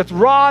beaten with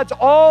rods.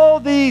 All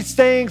these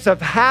things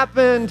have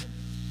happened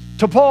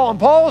to Paul. And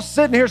Paul's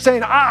sitting here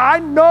saying, I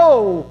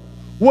know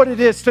what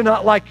it is to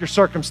not like your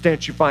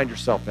circumstance you find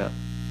yourself in.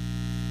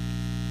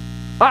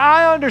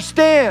 I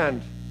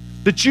understand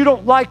that you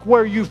don't like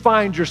where you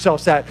find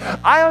yourselves at.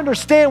 I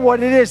understand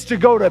what it is to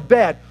go to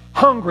bed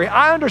hungry.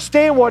 I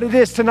understand what it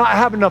is to not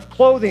have enough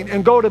clothing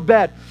and go to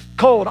bed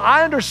cold.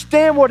 I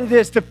understand what it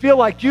is to feel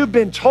like you've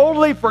been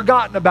totally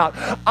forgotten about.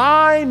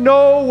 I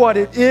know what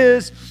it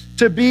is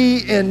to be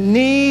in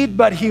need,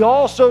 but he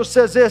also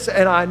says this,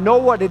 and I know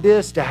what it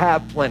is to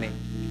have plenty.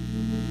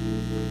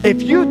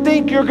 If you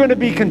think you're going to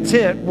be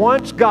content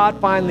once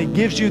God finally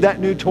gives you that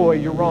new toy,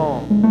 you're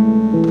wrong.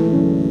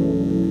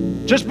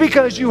 Just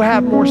because you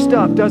have more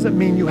stuff doesn't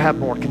mean you have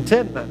more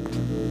contentment.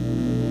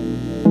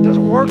 It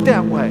doesn't work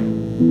that way.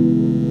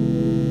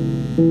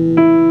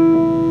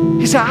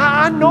 He said,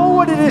 I know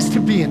what it is to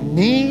be in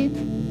need.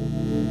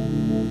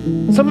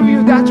 Some of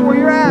you, that's where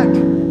you're at.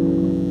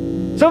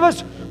 Some of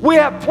us, we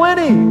have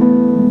plenty.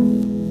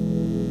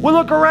 We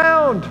look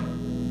around.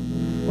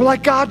 We're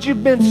like, God,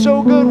 you've been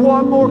so good.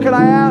 What more could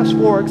I ask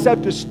for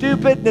except a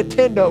stupid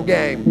Nintendo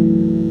game?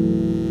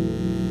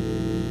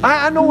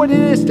 I know what it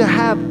is to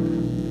have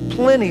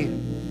plenty.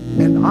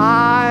 And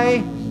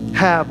I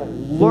have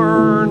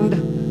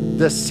learned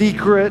the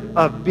secret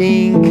of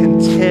being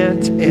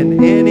content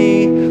in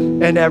any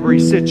and every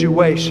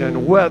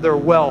situation, whether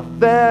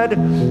well-fed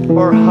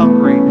or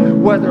hungry,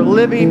 whether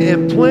living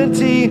in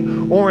plenty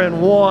or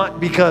in want,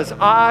 because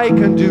I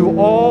can do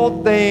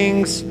all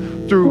things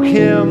through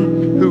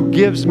him who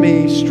gives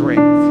me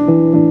strength.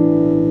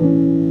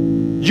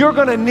 You're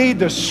going to need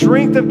the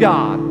strength of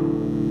God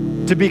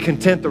to be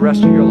content the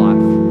rest of your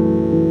life.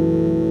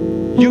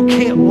 You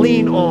can't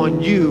lean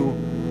on you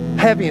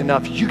heavy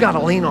enough. You got to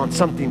lean on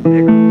something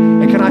bigger.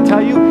 And can I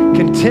tell you,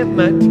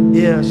 contentment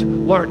is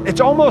learned.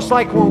 It's almost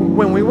like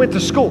when we went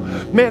to school.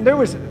 Man, there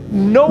was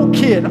no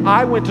kid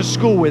I went to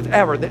school with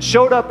ever that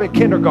showed up at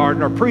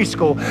kindergarten or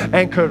preschool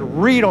and could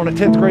read on a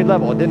 10th grade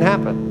level. It didn't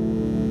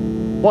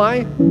happen.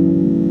 Why?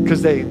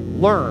 Because they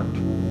learned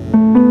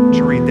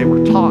to read. They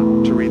were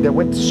taught to read. They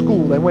went to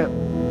school. They went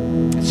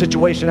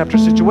situation after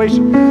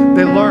situation.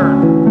 They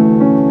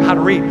learned how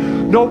to read.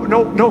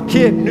 No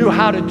kid knew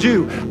how to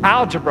do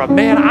algebra.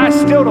 Man, I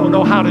still don't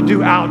know how to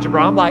do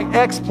algebra. I'm like,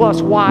 X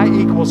plus Y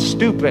equals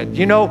stupid.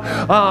 You know,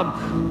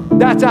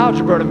 that's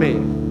algebra to me.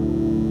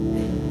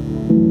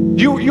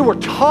 You were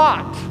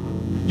taught.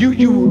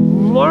 You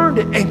learned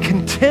it. And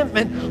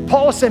contentment,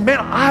 Paul said, man,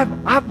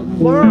 I've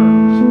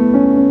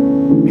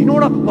learned. You know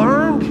what I've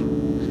learned?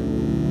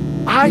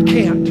 I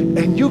can't,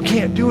 and you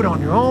can't do it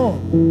on your own.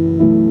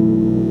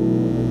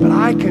 But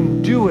I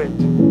can do it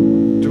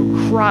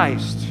through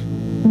Christ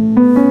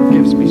who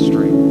gives me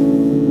strength.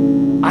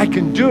 I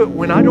can do it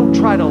when I don't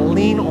try to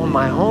lean on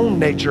my own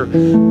nature,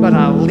 but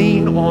I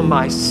lean on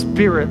my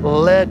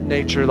spirit-led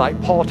nature,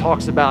 like Paul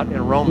talks about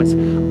in Romans.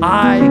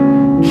 I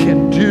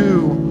can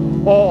do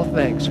all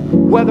things.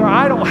 Whether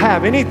I don't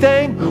have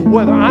anything,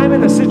 whether I'm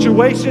in a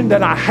situation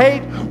that I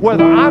hate,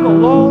 whether I'm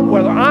alone,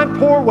 whether I'm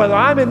poor, whether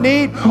I'm in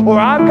need, or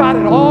I've got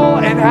it all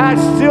and I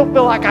still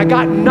feel like I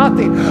got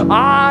nothing.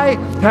 I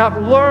have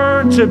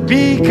learned to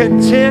be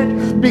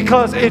content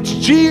because it's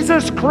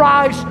Jesus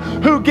Christ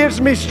who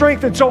gives me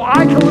strength. And so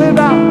I can live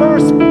out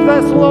 1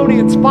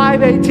 Thessalonians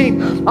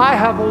 5:18. I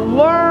have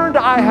learned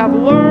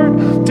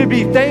to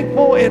be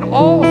thankful in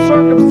all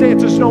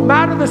circumstances, no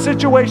matter the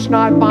situation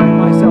I find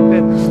myself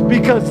in,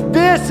 because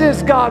this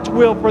is God's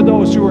will for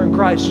those who are in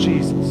Christ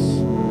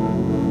Jesus.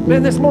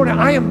 Man, this morning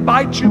I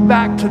invite you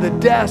back to the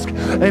desk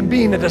and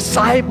being a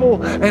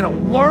disciple and a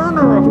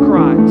learner of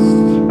Christ,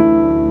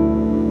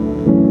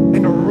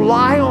 and to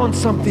rely on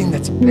something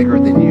that's bigger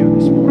than you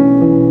this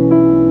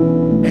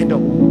morning, and to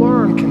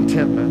learn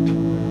contentment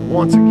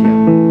once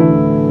again,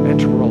 and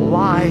to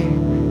rely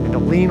and to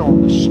lean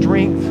on the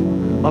strength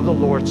of the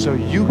Lord so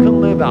you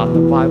can live out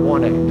the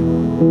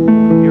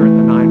 518 here in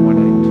the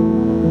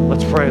 918.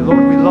 Let's pray.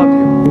 Lord, we love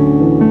you.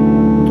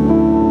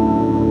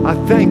 I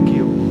thank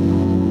you.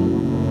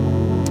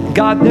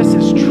 God, this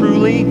is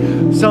truly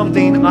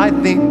something I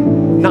think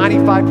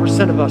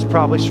 95% of us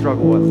probably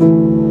struggle with.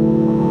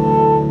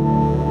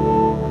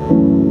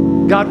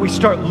 God, we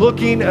start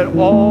looking at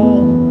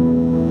all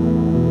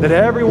that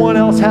everyone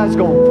else has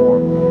going for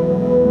them.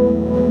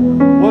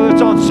 Whether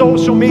it's on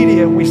social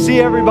media and we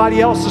see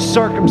everybody else's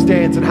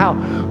circumstance and how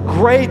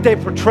great they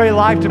portray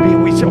life to be,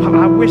 and we say,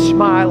 I wish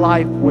my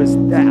life was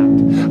that.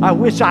 I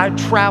wish I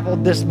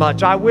traveled this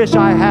much. I wish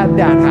I had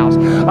that house.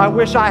 I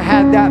wish I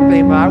had that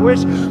family. I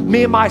wish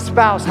me and my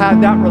spouse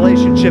had that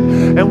relationship.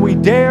 And we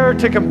dare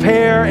to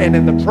compare, and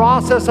in the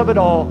process of it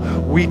all,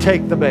 we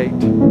take the bait.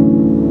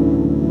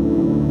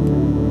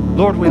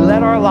 Lord, we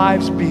let our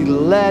lives be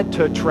led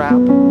to a trap.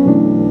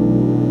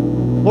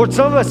 Lord,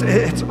 some of us,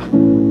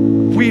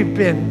 we've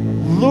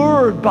been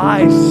lured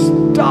by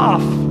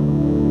stuff.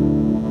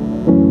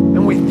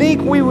 And we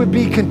think we would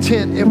be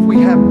content if we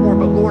have more.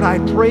 But Lord, I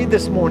pray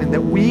this morning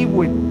that we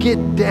would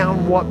get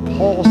down what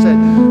Paul said,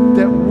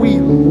 that we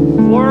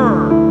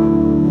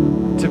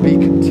learn to be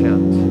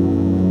content.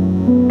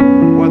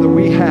 Whether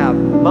we have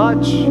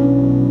much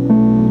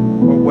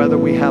or whether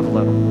we have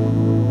little.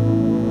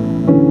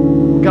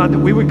 God, God, that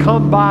we would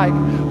come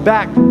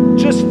back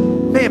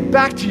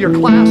to your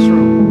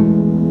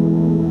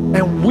classroom.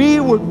 And we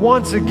would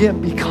once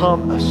again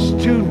become a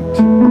student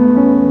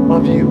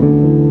of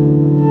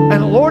you.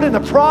 And Lord, in the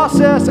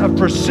process of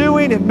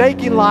pursuing and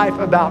making life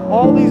about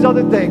all these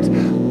other things,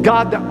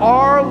 God, that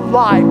our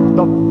life,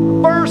 the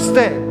first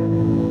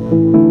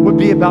thing would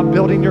be about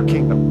building your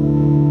kingdom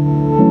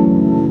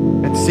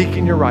and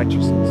seeking your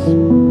righteousness.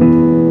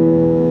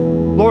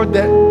 Lord,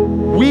 that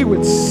we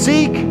would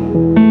seek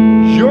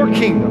your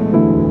kingdom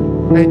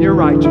and your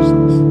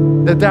righteousness,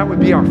 that would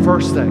be our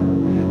first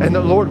thing. And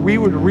that, Lord, we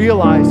would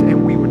realize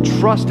and we would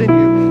trust in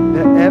you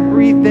that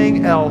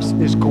everything else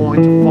is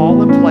going to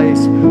fall in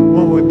place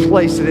when we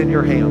place it in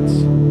your hands.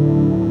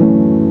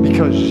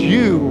 Because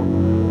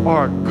you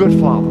are a good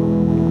Father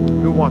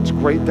who wants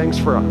great things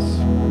for us.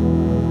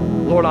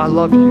 Lord, I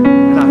love you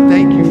and I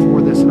thank you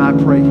for this, and I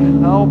pray,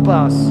 help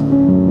us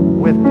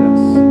with this.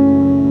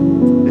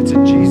 It's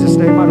in Jesus'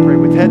 name I pray,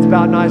 with heads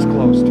bowed and eyes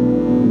closed.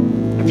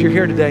 If you're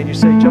here today and you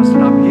say,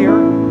 Justin, I'm here,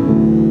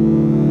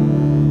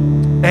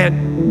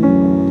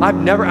 and I've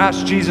never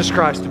asked Jesus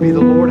Christ to be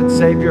the Lord and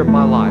Savior of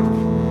my life,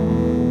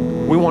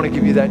 we want to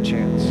give you that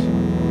chance.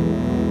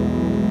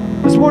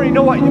 This morning, you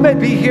know what? You may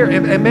be here,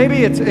 and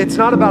maybe it's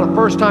not about a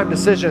first-time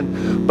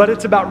decision, but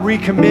it's about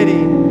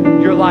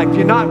recommitting your life.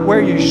 You're not where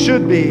you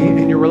should be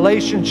in your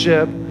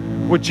relationship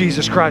with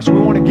Jesus Christ. We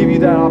want to give you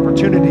that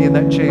opportunity and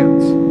that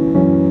chance.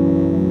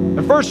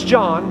 And 1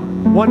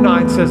 John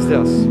 1:9 says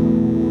this,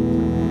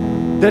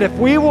 that if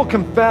we will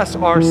confess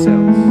our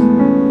sins,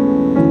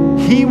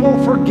 he will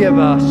forgive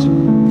us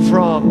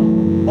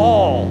from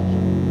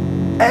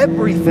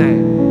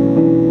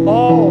everything,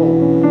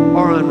 all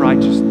our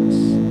unrighteousness.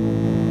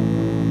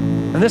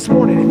 And this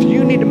morning, if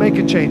you need to make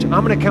a change,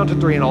 I'm going to count to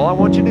 3, and all I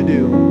want you to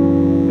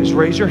do is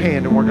raise your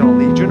hand, and we're going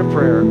to lead you in a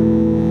prayer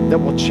that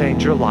will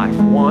change your life.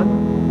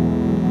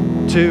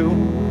 1, 2,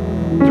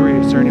 3.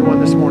 Is there anyone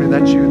this morning?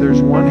 That's you.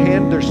 There's 1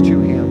 hand, there's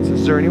 2 hands.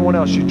 Is there anyone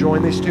else? You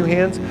join these 2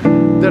 hands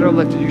that are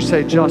lifted. You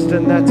say,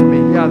 Justin, that's me.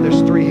 Yeah,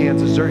 there's 3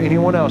 hands. Is there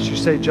anyone else? You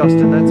say,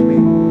 Justin, that's me.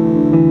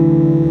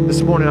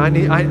 This morning, I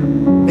need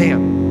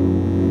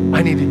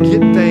to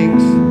get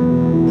things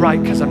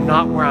right because I'm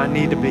not where I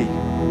need to be.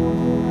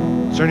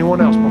 Is there anyone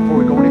else before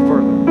we go any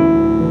further?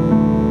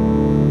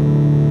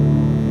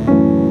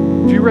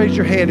 If you raise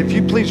your hand, if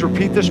you please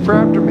repeat this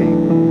prayer after me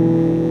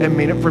and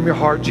mean it from your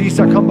heart. Jesus,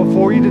 I come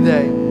before you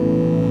today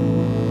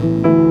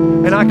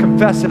and I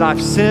confess that I've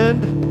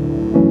sinned,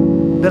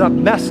 that I've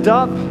messed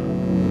up,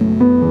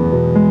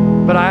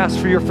 but I ask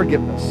for your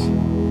forgiveness.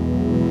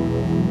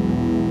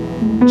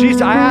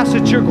 Jesus, I ask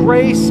that your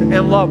grace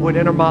and love would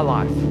enter my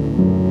life.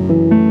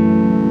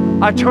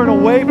 I turn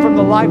away from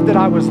the life that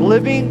I was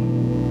living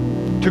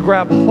to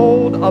grab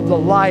hold of the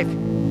life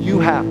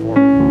you have for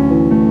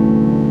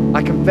me.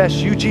 I confess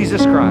you,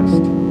 Jesus Christ,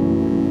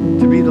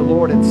 to be the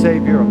Lord and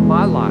Savior of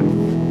my life.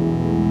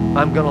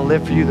 I'm going to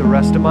live for you the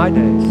rest of my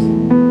days.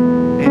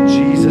 In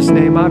Jesus'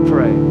 name I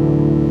pray.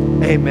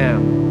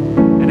 Amen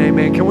and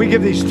amen. Can we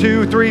give these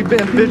 2, 3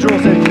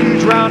 individuals a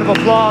huge round of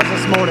applause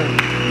this morning?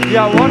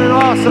 Yeah, what an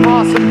awesome,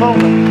 awesome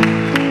moment.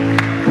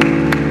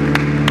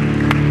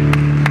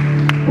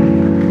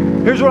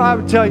 Here's what I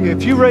would tell you.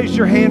 If you raised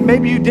your hand,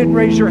 maybe you didn't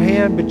raise your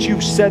hand, but you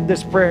said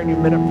this prayer and you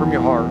meant it from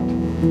your heart.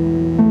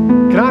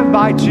 Can I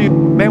invite you?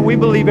 Man, we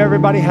believe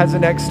everybody has a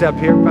next step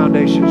here at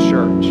Foundation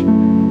Church.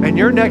 And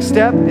your next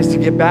step is to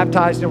get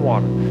baptized in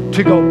water,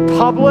 to go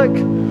public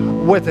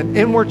with an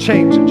inward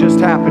change that just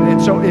happened.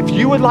 And so if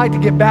you would like to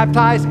get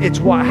baptized, it's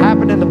what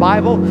happened in the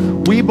Bible.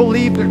 We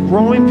believe that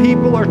growing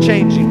people are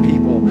changing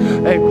people.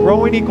 And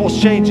growing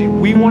equals changing.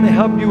 We want to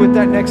help you with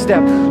that next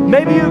step.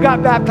 Maybe you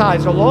got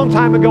baptized a long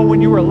time ago when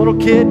you were a little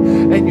kid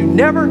and you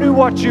never knew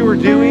what you were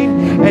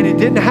doing and it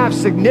didn't have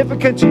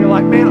significance. And you're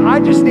like, man, I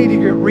just need to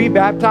get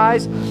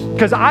rebaptized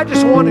because I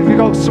just wanted to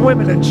go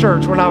swimming in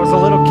church when I was a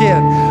little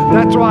kid.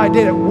 That's why I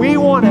did it. We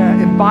want to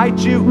invite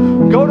you,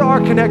 go to our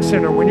Connect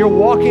Center. When you're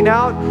walking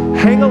out,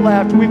 hang a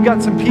left. We've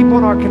got some people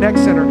in our Connect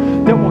Center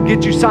that will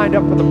get you signed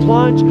up for the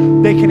plunge.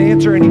 They can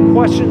answer any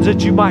questions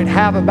that you might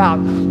have about,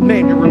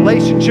 man, your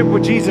relationship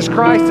with Jesus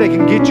Christ. They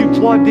can get you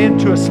plugged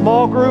into a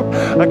small group,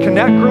 a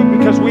Connect group,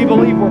 because we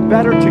believe we're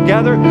better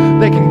together.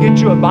 They can get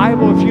you a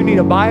Bible if you need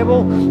a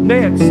Bible.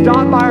 Man,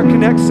 stop by our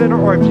Connect Center,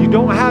 or if you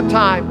don't have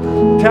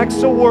time,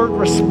 text the word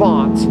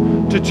response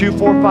to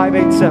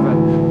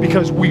 24587,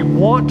 because we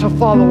want to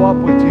follow up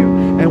with you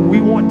and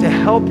we want to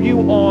help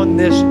you on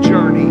this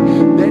journey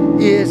that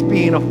is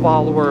being a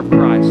follower of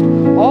Christ.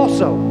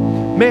 Also,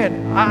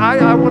 man,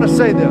 I want to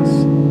say this.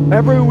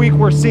 Every week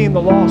we're seeing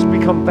the lost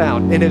become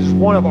found, and it is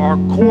one of our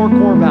core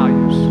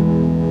values.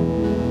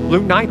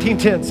 Luke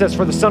 19:10 says,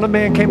 for the Son of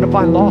Man came to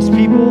find lost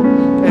people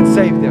and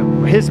save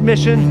them. His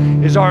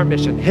mission is our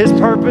mission. His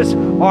purpose,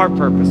 our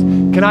purpose.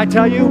 Can I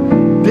tell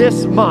you,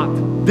 this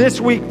month,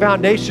 this week,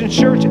 Foundation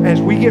Church,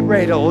 as we get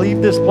ready to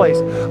leave this place,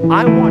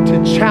 I want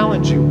to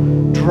challenge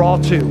you, draw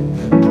 2,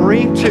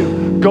 bring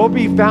 2. Go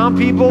be found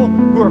people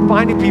who are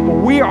finding people.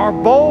 We are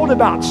bold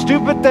about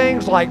stupid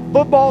things like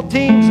football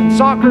teams and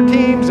soccer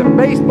teams and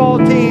baseball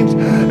teams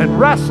and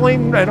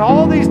wrestling and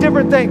all these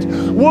different things.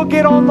 We'll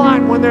get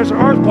online when there's an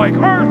earthquake.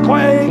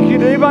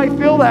 Did anybody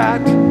feel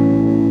that?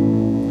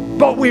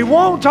 But we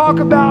won't talk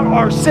about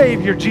our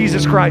Savior,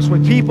 Jesus Christ,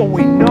 with people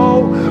we know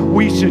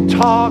we should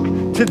talk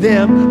to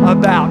them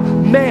about.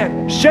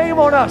 Man, shame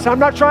on us. I'm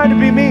not trying to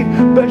be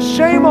mean, but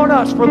shame on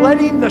us for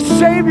letting the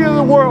Savior of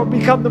the world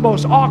become the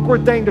most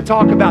awkward thing to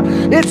talk about.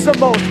 It's the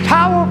most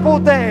powerful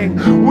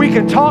thing we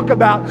can talk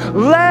about.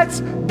 Let's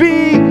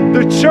be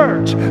the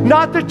church.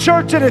 Not the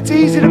church that it's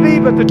easy to be,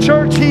 but the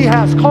church He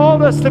has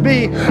called us to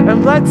be.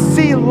 And let's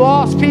see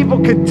lost people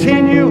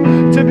continue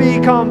to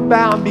become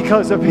found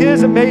because of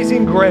His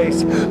amazing grace.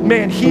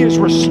 Man, He is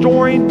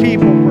restoring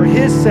people for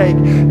His sake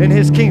and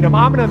His kingdom.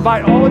 I'm going to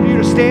invite all of you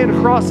to stand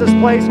across this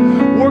place.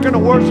 We're going to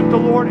worship the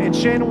Lord, and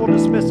Shannon will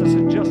dismiss us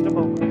in just a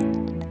moment.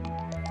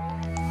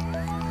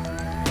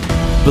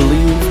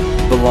 Believe,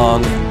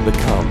 belong,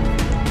 become.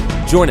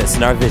 Join us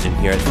in our vision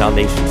here at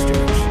Foundations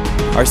Church.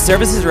 Our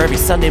services are every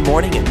Sunday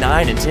morning at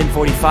 9 and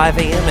 10:45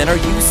 a.m. and our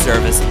youth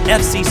service,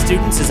 FC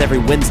Students, is every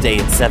Wednesday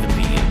at 7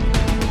 p.m.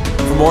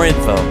 For more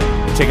info,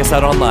 check us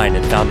out online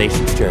at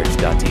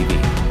foundationschurch.tv.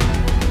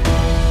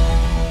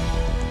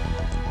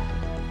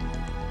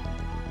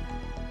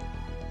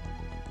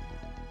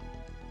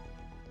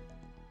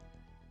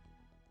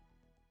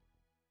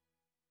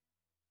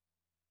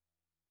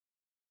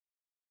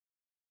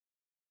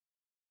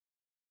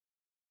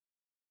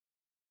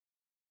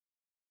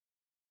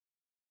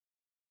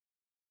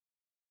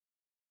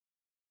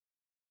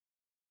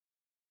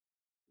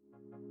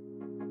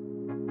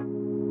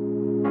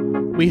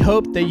 We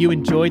hope that you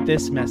enjoyed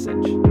this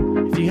message.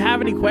 If you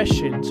have any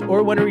questions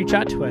or want to reach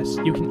out to us,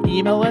 you can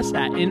email us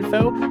at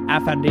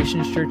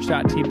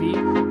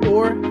info@foundationschurch.tv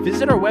or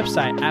visit our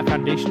website at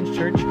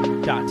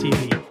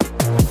foundationschurch.tv.